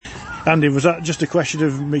Andy, was that just a question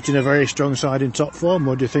of meeting a very strong side in top form,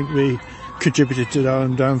 or do you think we contributed to our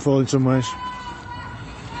own downfall in some ways?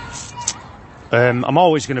 I'm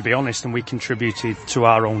always going to be honest, and we contributed to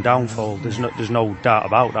our own downfall. There's no doubt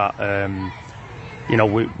about that.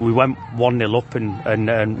 We went 1-0 up,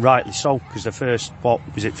 and rightly so, because the first,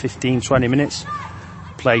 15-20 minutes,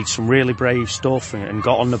 played some really brave stuff and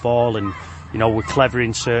got on the ball, and we're clever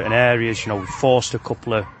in certain areas. We forced a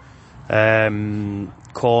couple of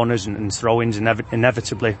corners and throw-ins, and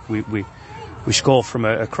inevitably we score from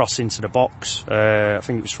a cross into the box. I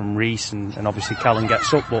think it was from Reece, and obviously Callum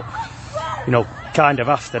gets up, but kind of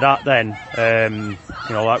after that then,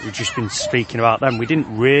 like we've just been speaking about then, we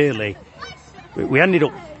didn't really, we ended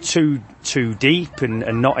up too deep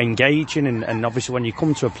and not engaging, and obviously when you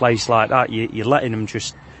come to a place like that, you're letting them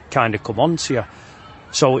just kind of come onto you.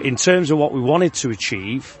 So in terms of what we wanted to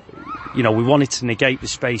achieve, we wanted to negate the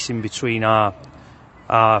space in between our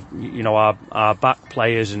back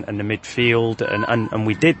players and the midfield, and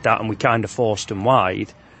we did that, and we kind of forced them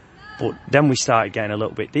wide. But then we started getting a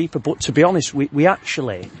little bit deeper. But to be honest, we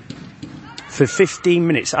actually, for 15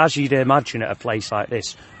 minutes, as you'd imagine at a place like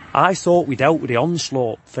this, I thought we dealt with the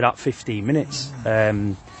onslaught for that 15 minutes.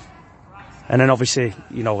 And then obviously,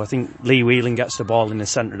 I think Lee Whelan gets the ball in the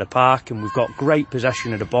centre of the park, and we've got great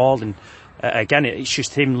possession of the ball. And again, it's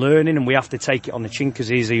just him learning, and we have to take it on the chin because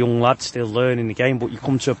he's a young lad still learning the game. But you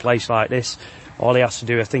come to a place like this, all he has to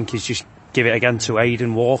do, I think, is just give it again to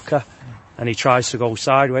Aidan Walker. And he tries to go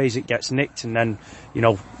sideways, it gets nicked, and then,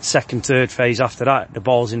 second, third phase after that, the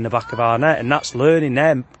ball's in the back of our net, and that's learning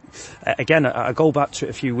them. Again, I go back to it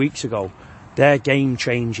a few weeks ago, they're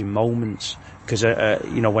game-changing moments, because,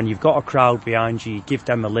 when you've got a crowd behind you, you give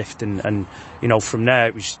them a lift, and from there,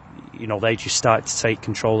 it was, they just started to take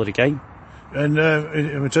control of the game. And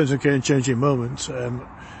in terms of game-changing moments, I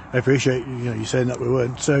appreciate, you saying that we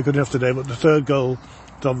weren't good enough today, but the third goal,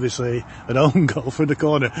 obviously an own goal from the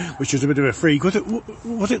corner, which was a bit of a freak. Was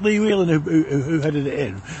it Lee Whelan who headed it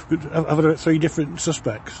in? I've had 3 different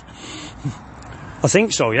suspects. I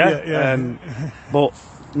think so, yeah. But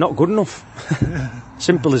not good enough.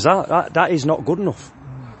 Simple as that. That is not good enough.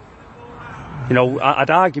 I'd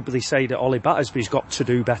arguably say that Ollie Battersby's got to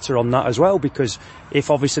do better on that as well, because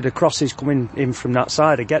if obviously the cross is coming in from that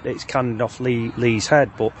side, I get that it's canned off Lee's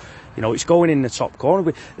head, but it's going in the top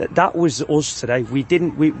corner. That was us today. We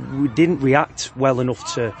didn't react well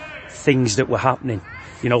enough to things that were happening.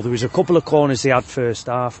 There was a couple of corners they had first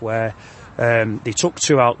half where they took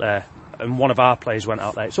 2 out there, and one of our players went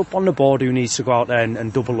out there. It's up on the board who needs to go out there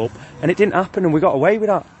and double up, and it didn't happen, and we got away with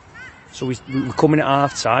that. So we were coming at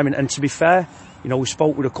half time, and to be fair, we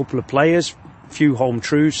spoke with a couple of players, a few home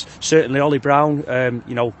truths. Certainly Ollie Brown,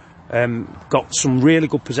 got some really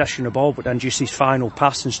good possession of the ball, but then just his final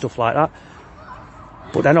pass and stuff like that.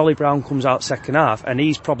 But then Ollie Brown comes out second half, and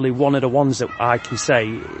he's probably one of the ones that I can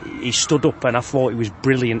say he stood up, and I thought he was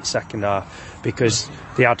brilliant second half, because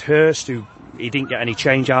they had Hurst, who he didn't get any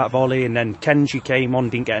change out of Ollie, and then Kenji came on,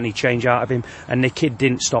 didn't get any change out of him, and the kid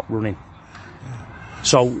didn't stop running.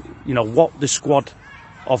 So, what the squad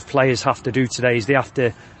of players have to do today is they have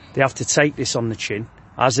to take this on the chin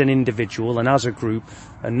as an individual and as a group,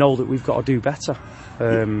 and know that we've got to do better.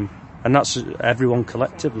 And that's everyone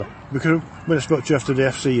collectively. Because when I spoke to you after the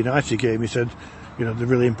FC United game, he said, the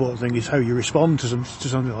really important thing is how you respond to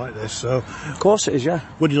something like this. So, of course it is, yeah.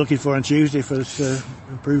 What are you looking for on Tuesday for us to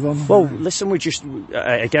improve on? Well, listen, we just,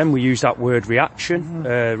 again, we use that word reaction.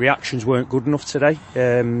 Reactions weren't good enough today,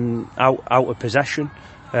 out of possession.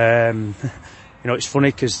 It's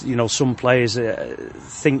funny because, some players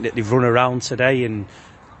think that they've run around today and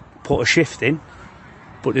put a shift in,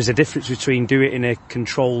 but there's a difference between doing it in a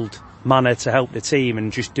controlled manner to help the team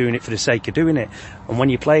and just doing it for the sake of doing it. And when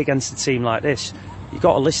you play against a team like this, you've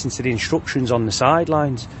got to listen to the instructions on the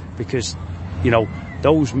sidelines, because,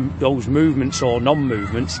 those movements or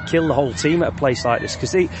non-movements kill the whole team at a place like this,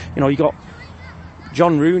 because you got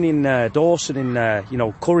John Rooney in there, Dawson in there,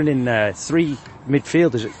 Curran in there, 3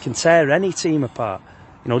 midfielders that can tear any team apart.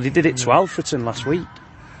 They did it to Alfreton last week.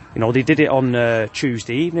 They did it on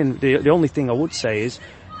Tuesday evening. The only thing I would say is,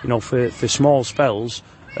 for small spells,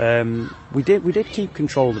 we did keep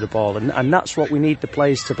control of the ball, and that's what we need the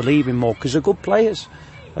players to believe in more, because they're good players.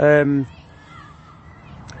 But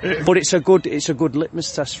it's a good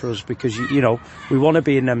litmus test for us, because we want to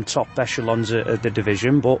be in them top echelons of the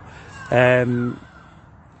division, but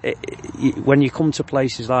when you come to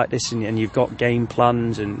places like this and you've got game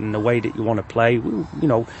plans and the way that you want to play,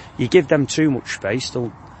 you give them too much space,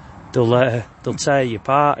 they'll tear you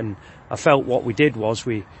apart. And I felt what we did was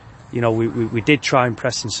we we did try and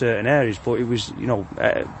press in certain areas, but it was,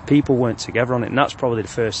 people weren't together on it, and that's probably the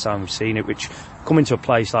first time we've seen it, which, coming to a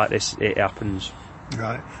place like this, it happens.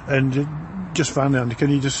 Right. And just finally, Andy, can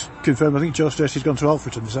you just confirm, I think Joe Stacey's gone to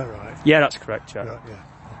Alfreton, is that right? Yeah, that's correct, yeah. Right, yeah.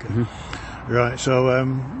 Okay. Mm-hmm. Right, so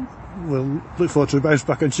we'll look forward to a bounce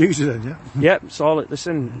back on Tuesday then, yeah? Yeah,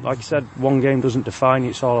 listen, like I said, one game doesn't define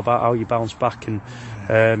you, it's all about how you bounce back and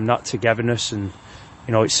that togetherness, and,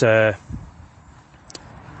 it's...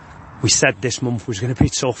 we said this month was going to be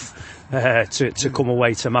tough to come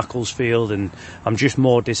away to Macclesfield, and I'm just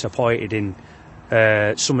more disappointed in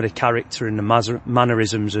some of the character and the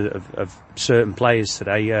mannerisms of certain players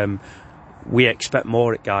today. We expect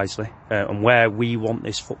more at Guiseley, and where we want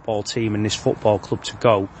this football team and this football club to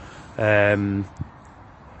go,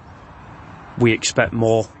 we expect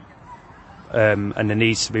more, and there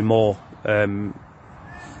needs to be more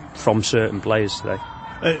from certain players today.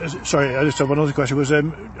 Sorry, I just have one other question.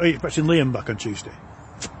 Are you expecting Liam back on Tuesday?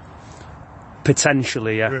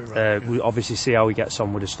 Potentially, yeah. Right, we obviously see how he gets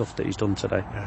on with the stuff that he's done today. Yeah.